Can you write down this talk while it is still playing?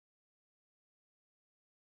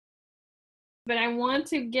but I want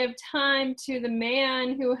to give time to the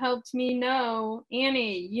man who helped me know,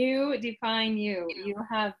 Annie, you define you. You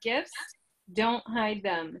have gifts, don't hide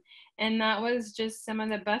them. And that was just some of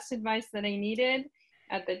the best advice that I needed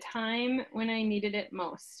at the time when I needed it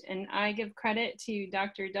most. And I give credit to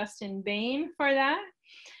Dr. Dustin Behn for that.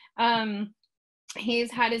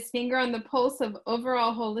 He's had his finger on the pulse of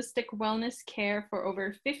overall holistic wellness care for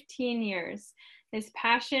over 15 years. His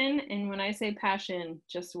passion, and when I say passion,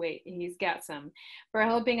 just wait, he's got some, for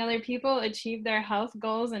helping other people achieve their health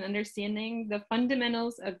goals and understanding the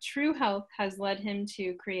fundamentals of true health has led him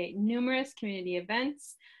to create numerous community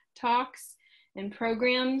events, talks, and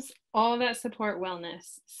programs, all that support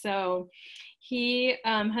wellness. So he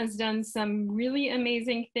has done some really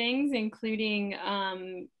amazing things, including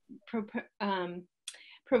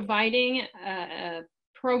providing a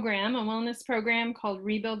program, a wellness program called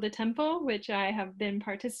Rebuild the Temple, which I have been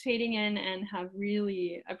participating in and have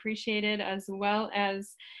really appreciated, as well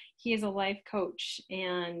as he is a life coach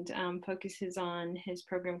and focuses on his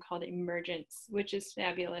program called EMERGENCE, which is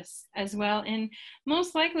fabulous as well. And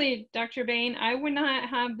most likely, Dr. Behn, I would not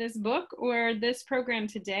have this book or this program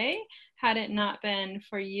today had it not been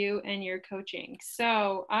for you and your coaching.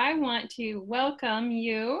 So I want to welcome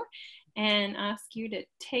you and ask you to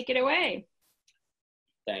take it away.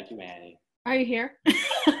 Thank you, Annie. Are you here?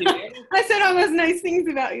 I said all those nice things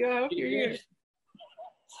about you. I hope you're here.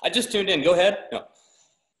 I just tuned in. Go ahead. No.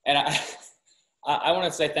 And I want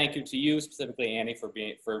to say thank you to you, specifically, Annie,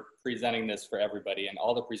 for presenting this for everybody and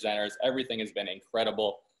all the presenters. Everything has been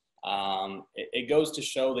incredible. It goes to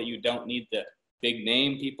show that you don't need the big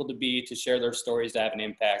name people to share their stories to have an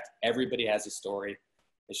impact. Everybody has a story.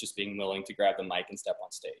 It's just being willing to grab the mic and step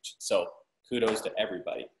on stage. So kudos to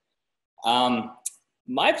everybody.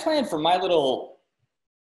 My plan for my little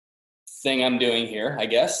thing I'm doing here, I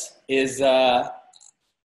guess, is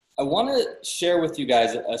I want to share with you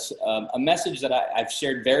guys a message that I've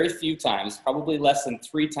shared very few times, probably less than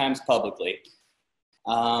 3 times publicly,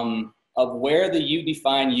 of where the You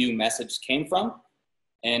Define You message came from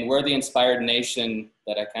and where the Inspired Nation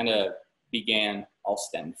that I kind of began all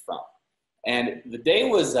stemmed from. And the day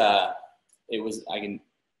was,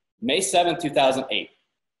 May 7th, 2008.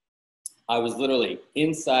 I was literally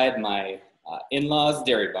inside my in-laws'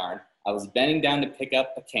 dairy barn. I was bending down to pick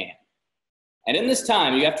up a can. And in this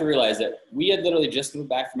time, you have to realize that we had literally just moved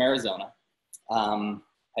back from Arizona,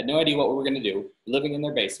 had no idea what we were going to do, living in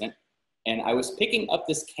their basement. And I was picking up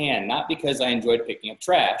this can, not because I enjoyed picking up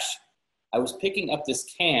trash. I was picking up this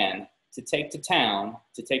can to take to town,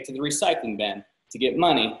 to take to the recycling bin, to get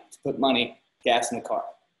money, to put gas in the car.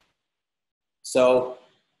 So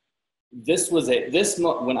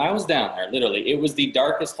when I was down there, literally, it was the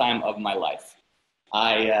darkest time of my life.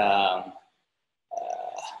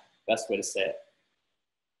 Best way to say it.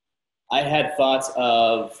 I had thoughts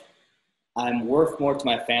of, I'm worth more to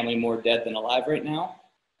my family, more dead than alive right now.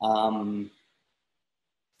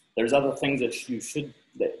 There's other things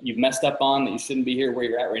that you've messed up on, that you shouldn't be here where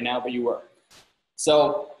you're at right now, but you were.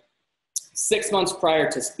 So 6 months prior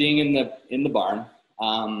to being in the barn,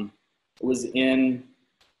 was in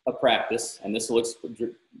a practice, and this will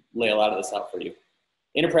lay a lot of this out for you.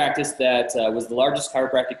 In a practice that was the largest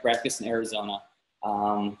chiropractic practice in Arizona.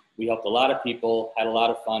 We helped a lot of people, had a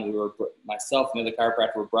lot of fun. Myself and the other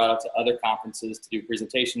chiropractor were brought out to other conferences to do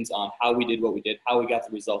presentations on how we did what we did, how we got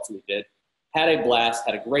the results we did. Had a blast,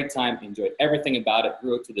 had a great time, enjoyed everything about it,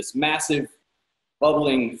 grew to this massive,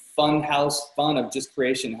 bubbling fun house, fun of just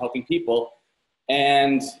creation, helping people.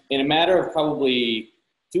 And in a matter of probably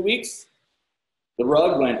 2 weeks, the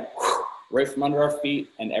rug went right from under our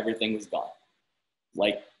feet and everything was gone.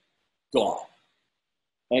 Like, gone.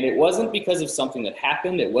 And it wasn't because of something that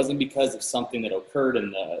happened. It wasn't because of something that occurred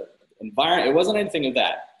in the environment. It wasn't anything of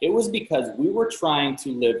that. It was because we were trying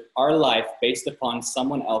to live our life based upon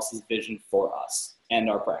someone else's vision for us and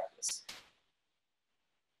our practice.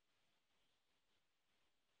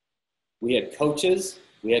 We had coaches,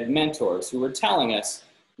 we had mentors who were telling us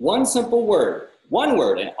one simple word, one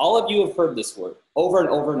word, and all of you have heard this word over and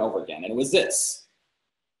over and over again, and it was this: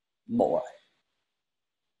 more.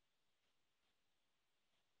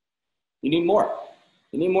 You need more.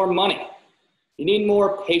 You need more money. You need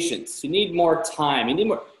more patience. You need more time. You need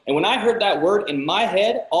more. And when I heard that word in my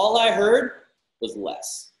head, all I heard was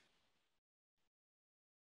less.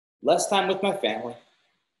 Less time with my family,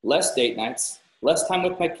 less date nights, less time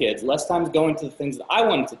with my kids, less time going to the things that I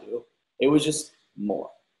wanted to do. It was just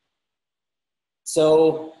more.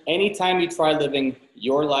 So anytime you try living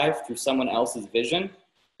your life through someone else's vision,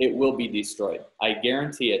 it will be destroyed. I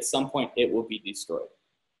guarantee at some point it will be destroyed.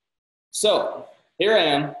 So here I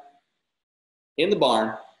am in the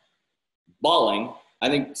barn, bawling. I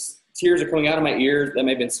think tears are coming out of my ears. That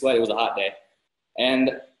may have been sweat. It was a hot day.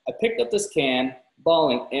 And I picked up this can,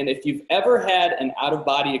 bawling. And if you've ever had an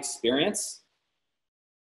out-of-body experience,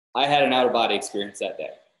 I had an out-of-body experience that day.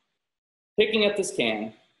 Picking up this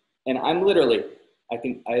can, and I'm literally, I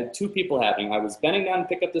had two people happening. I was bending down to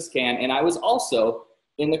pick up this can, and I was also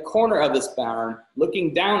in the corner of this barn,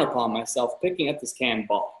 looking down upon myself, picking up this can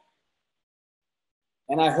ball.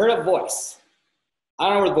 And I heard a voice. I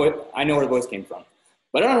know where the voice came from,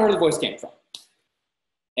 but I don't know where the voice came from.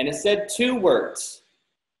 And it said two words: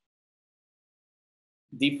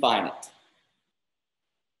 define it.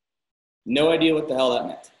 No idea what the hell that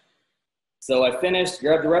meant. So I finished,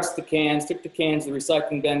 grabbed the rest of the cans, took the cans to the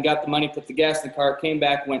recycling bin, got the money, put the gas in the car, came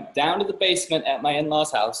back, went down to the basement at my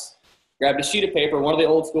in-laws' house, grabbed a sheet of paper, one of the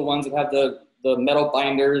old school ones that have the metal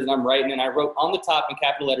binders, and I'm writing, and I wrote on the top in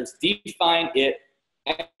capital letters, define it,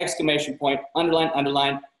 exclamation point, underline,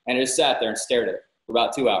 underline, and I just sat there and stared at it for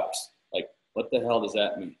about 2 hours. Like, what the hell does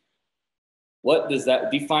that mean? What does that,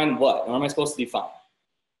 define what? What am I supposed to define?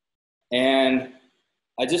 And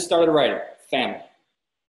I just started writing: family,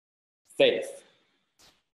 faith,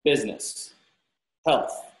 business,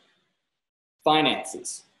 health,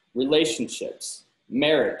 finances, relationships,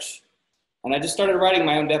 marriage. And I just started writing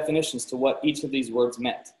my own definitions to what each of these words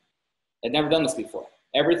meant. I'd never done this before.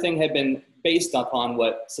 Everything had been based upon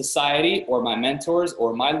what society or my mentors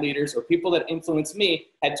or my leaders or people that influenced me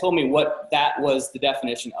had told me what that was the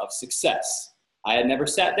definition of success. I had never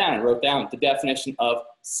sat down and wrote down what the definition of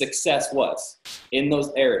success was in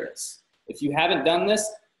those areas. If you haven't done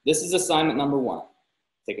this, this is assignment number 1.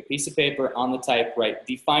 Take a piece of paper on the type, write,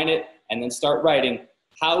 define it, and then start writing,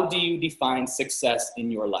 how do you define success in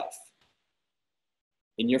your life?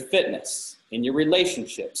 In your fitness, in your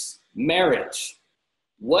relationships, marriage.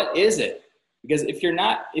 What is it? Because if you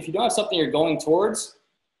don't have something you're going towards,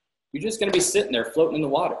 you're just going to be sitting there floating in the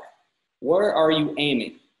water. Where are you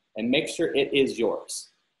aiming? And make sure it is yours.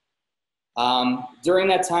 During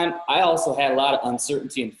that time, I also had a lot of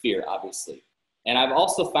uncertainty and fear, obviously. And I've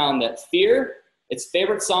also found that fear, its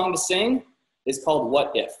favorite song to sing is called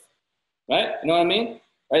What If, right? You know what I mean?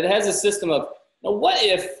 Right? It has a system of, what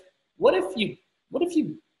if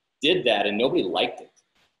you did that and nobody liked it?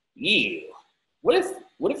 Ew. What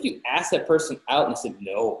if you asked that person out and said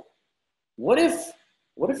no? What if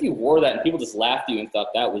you wore that and people just laughed at you and thought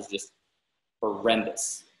that was just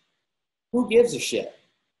horrendous? Who gives a shit?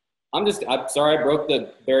 I'm sorry I broke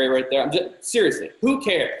the barrier right there. Seriously, who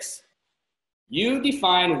cares? You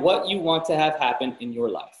define what you want to have happen in your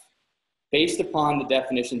life based upon the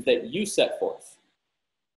definitions that you set forth.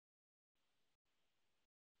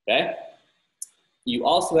 Okay? You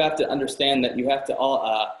also have to understand that you have to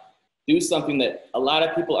do something that a lot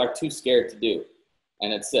of people are too scared to do,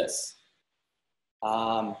 and it's this.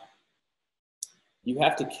 You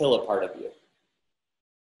have to kill a part of you.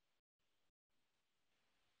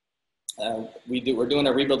 We're doing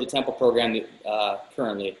a Rebuild the Temple program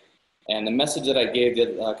currently, and the message that I gave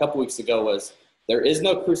a couple weeks ago was, there is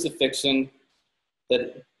no crucifixion,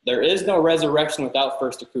 that there is no resurrection without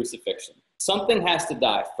first a crucifixion. Something has to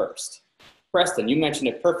die first. Preston, you mentioned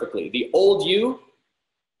it perfectly. The old you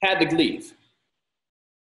had to leave.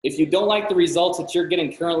 If you don't like the results that you're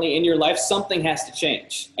getting currently in your life, something has to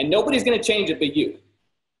change. And nobody's going to change it but you.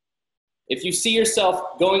 If you see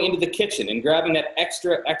yourself going into the kitchen and grabbing that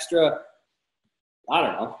extra, I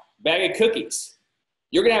don't know, bag of cookies,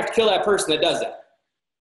 you're going to have to kill that person that does that.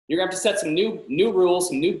 You're going to have to set some new rules,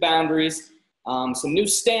 some new boundaries, some new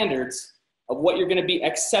standards of what you're going to be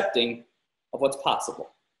accepting of what's possible.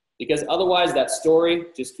 Because otherwise that story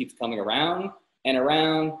just keeps coming around and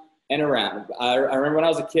around and around. I remember when I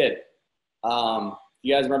was a kid,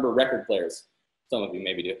 you guys remember record players? Some of you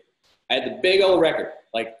maybe do. I had the big old record,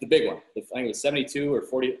 like the big one. I think it was 72 or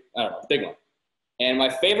 40, I don't know, the big one. And my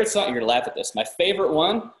favorite song, you're gonna laugh at this, my favorite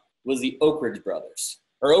one was the Oak Ridge Brothers,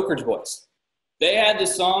 or Oak Ridge Boys. They had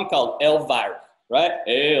this song called Elvira, right?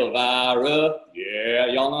 Elvira, yeah,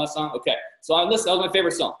 y'all know that song? Okay, so that was my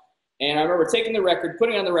favorite song. And I remember taking the record,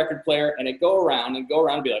 putting it on the record player, and it'd go around and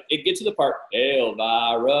be like, it'd get to the part,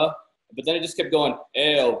 Elvira, but then it just kept going,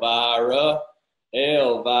 Elvira,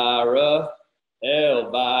 Elvira,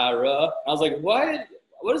 Elvira. I was like,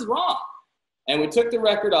 what is wrong? And we took the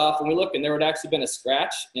record off and we looked, and there had actually been a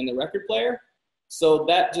scratch in the record player. So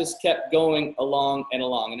that just kept going along and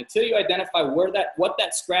along. And until you identify what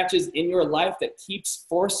that scratch is in your life that keeps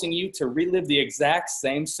forcing you to relive the exact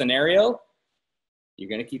same scenario, you're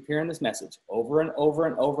going to keep hearing this message over and over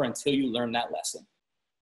and over until you learn that lesson.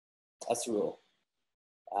 That's the rule.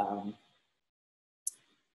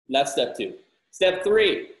 That's step 2. Step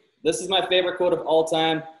 3. This is my favorite quote of all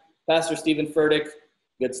time. Pastor Stephen Furtick,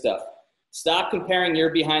 good stuff. Stop comparing your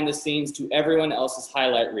behind the scenes to everyone else's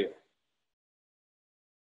highlight reel.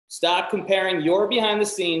 Stop comparing your behind the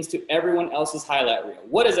scenes to everyone else's highlight reel.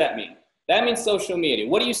 What does that mean? That means social media.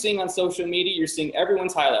 What are you seeing on social media? You're seeing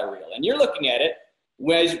everyone's highlight reel. And you're looking at it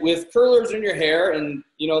with curlers in your hair and,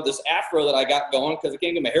 you know, this afro that I got going because I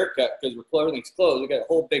can't get my hair cut because everything's closed. We got a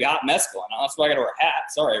whole big hot mess going on. That's why I got to wear a hat.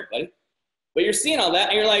 Sorry, everybody. But you're seeing all that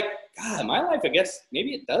and you're like, God, my life, I guess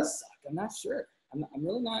maybe it does suck. I'm not sure. I'm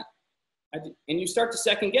really not. And you start to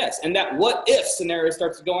second guess. And that what if scenario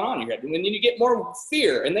starts going on in your head. And then you get more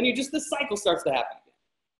fear. And then the cycle starts to happen again.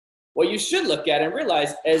 What you should look at and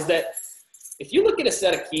realize is that if you look at a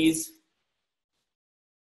set of keys,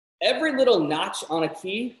 every little notch on a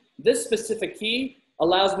key, this specific key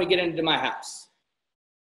allows me to get into my house.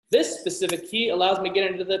 This specific key allows me to get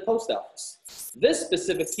into the post office. This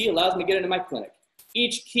specific key allows me to get into my clinic.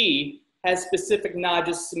 Each key has specific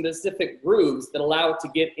notches, specific grooves that allow it to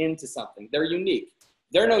get into something. They're unique.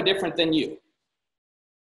 They're no different than you.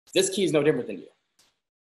 This key is no different than you.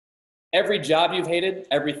 Every job you've hated,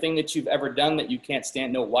 everything that you've ever done that you can't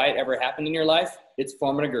know why it ever happened in your life, it's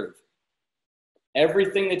forming a groove.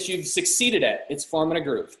 Everything that you've succeeded at, it's forming a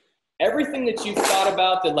groove. Everything that you've thought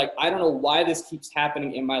about that, like, I don't know why this keeps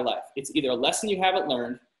happening in my life, it's either a lesson you haven't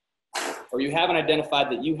learned or you haven't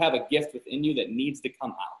identified that you have a gift within you that needs to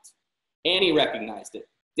come out. Annie recognized it.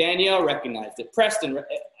 Danielle recognized it. Preston,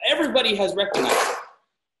 everybody has recognized it.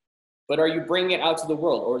 But are you bringing it out to the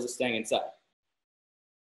world or is it staying inside?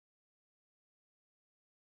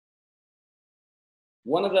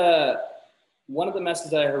 One of the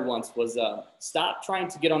messages that I heard once was stop trying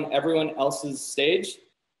to get on everyone else's stage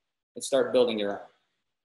and start building your own.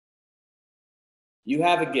 You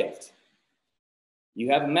have a gift.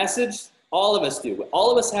 You have a message. All of us do. All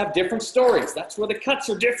of us have different stories. That's where the cuts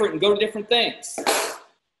are different and go to different things.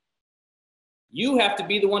 You have to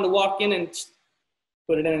be the one to walk in and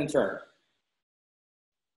put it in and turn.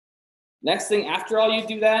 Next thing, after all you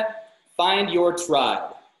do that, find your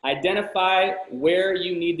tribe. Identify where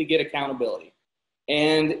you need to get accountability.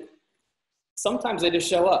 And sometimes they just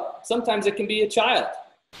show up. Sometimes it can be a child.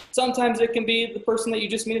 Sometimes it can be the person that you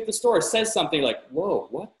just meet at the store says something like, whoa,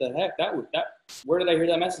 what the heck? Where did I hear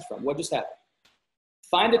that message from? What just happened?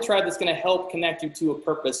 Find a tribe that's going to help connect you to a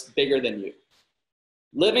purpose bigger than you.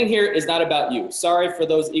 Living here is not about you. Sorry for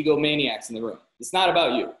those egomaniacs in the room. It's not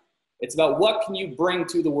about you. It's about what can you bring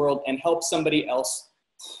to the world and help somebody else.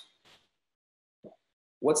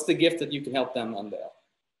 What's the gift that you can help them unveil?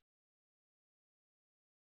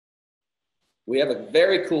 We have a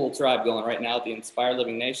very cool tribe going right now at the Inspired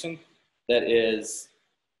Living Nation that is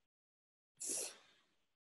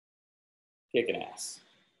kicking ass.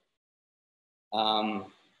 I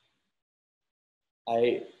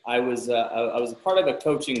was a part of a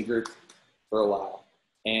coaching group for a while,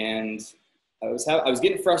 and I was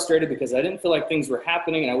getting frustrated because I didn't feel like things were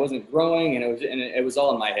happening and I wasn't growing, and it was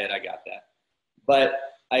all in my head. I got that, but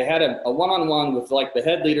I had a one-on-one with like the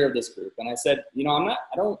head leader of this group, and I said, you know, I'm not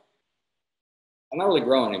really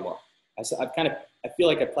growing anymore. I said, I feel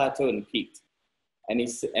like I plateaued and peaked. And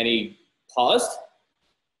he paused,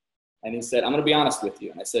 and he said, I'm going to be honest with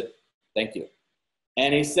you. And I said, thank you.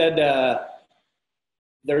 And he said,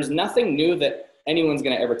 there's nothing new that anyone's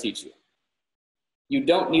going to ever teach you. You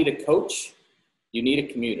don't need a coach. You need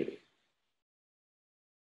a community.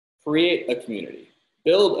 Create a community.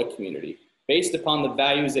 Build a community based upon the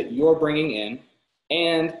values that you're bringing in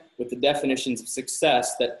and with the definitions of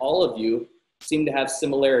success that all of you seem to have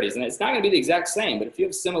similarities. And it's not going to be the exact same, but if you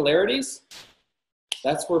have similarities,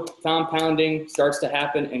 that's where compounding starts to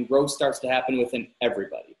happen and growth starts to happen within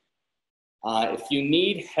everybody. If you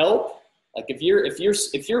need help, like if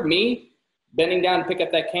you're me bending down to pick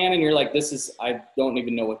up that can and you're like, I don't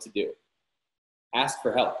even know what to do. Ask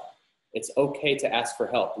for help. It's okay to ask for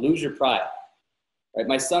help. Lose your pride. Right?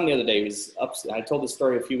 My son the other day was up. I told the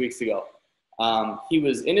story a few weeks ago. He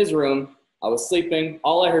was in his room. I was sleeping.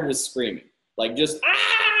 All I heard was screaming. Like just, my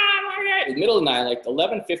God. In the middle of the night, like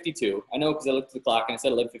 11:52. I know because I looked at the clock and I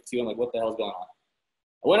said 11:52. I'm like, what the hell's going on?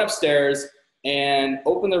 I went upstairs and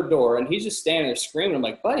opened the door, and he's just standing there screaming. I'm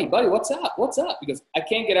like, buddy, what's up? What's up? He goes, I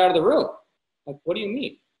can't get out of the room. I'm like, what do you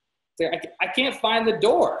mean? I can't find the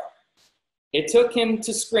door. It took him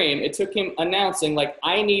to scream. It took him announcing, like,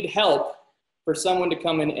 I need help for someone to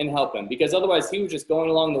come in and help him, because otherwise he was just going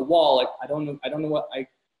along the wall like, I don't know what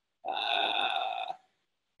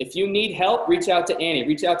if you need help, reach out to Annie,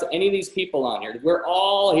 reach out to any of these people on here. We're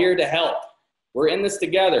all here to help. We're in this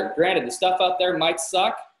together. Granted, the stuff out there might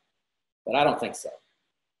suck, but I don't think so.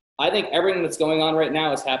 I think everything that's going on right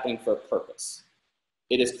now is happening for a purpose.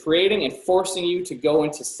 It is creating and forcing you to go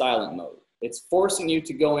into silent mode. It's forcing you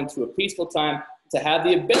to go into a peaceful time, to have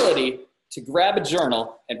the ability to grab a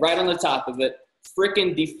journal and write on the top of it,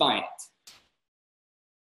 frickin' defiant.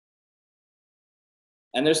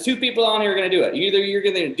 And there's two people on here who are going to do it. Either you're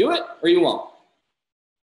going to do it or you won't.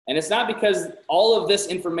 And it's not because all of this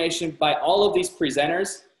information by all of these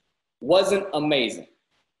presenters wasn't amazing.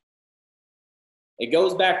 It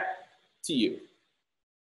goes back to you.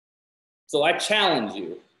 So I challenge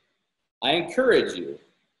you. I encourage you.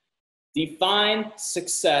 Define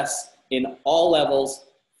success in all levels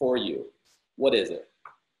for you. What is it?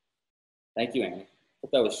 Thank you, Annie. I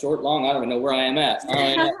thought that was short, long. I don't even know where I am at.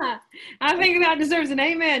 I think that deserves an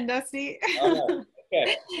amen, Dusty. Oh,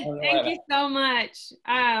 okay. Thank you so much.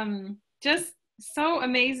 Just so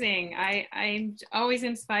amazing. I'm always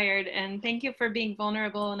inspired, and thank you for being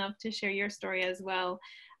vulnerable enough to share your story as well.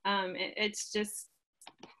 It's just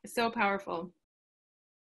so powerful.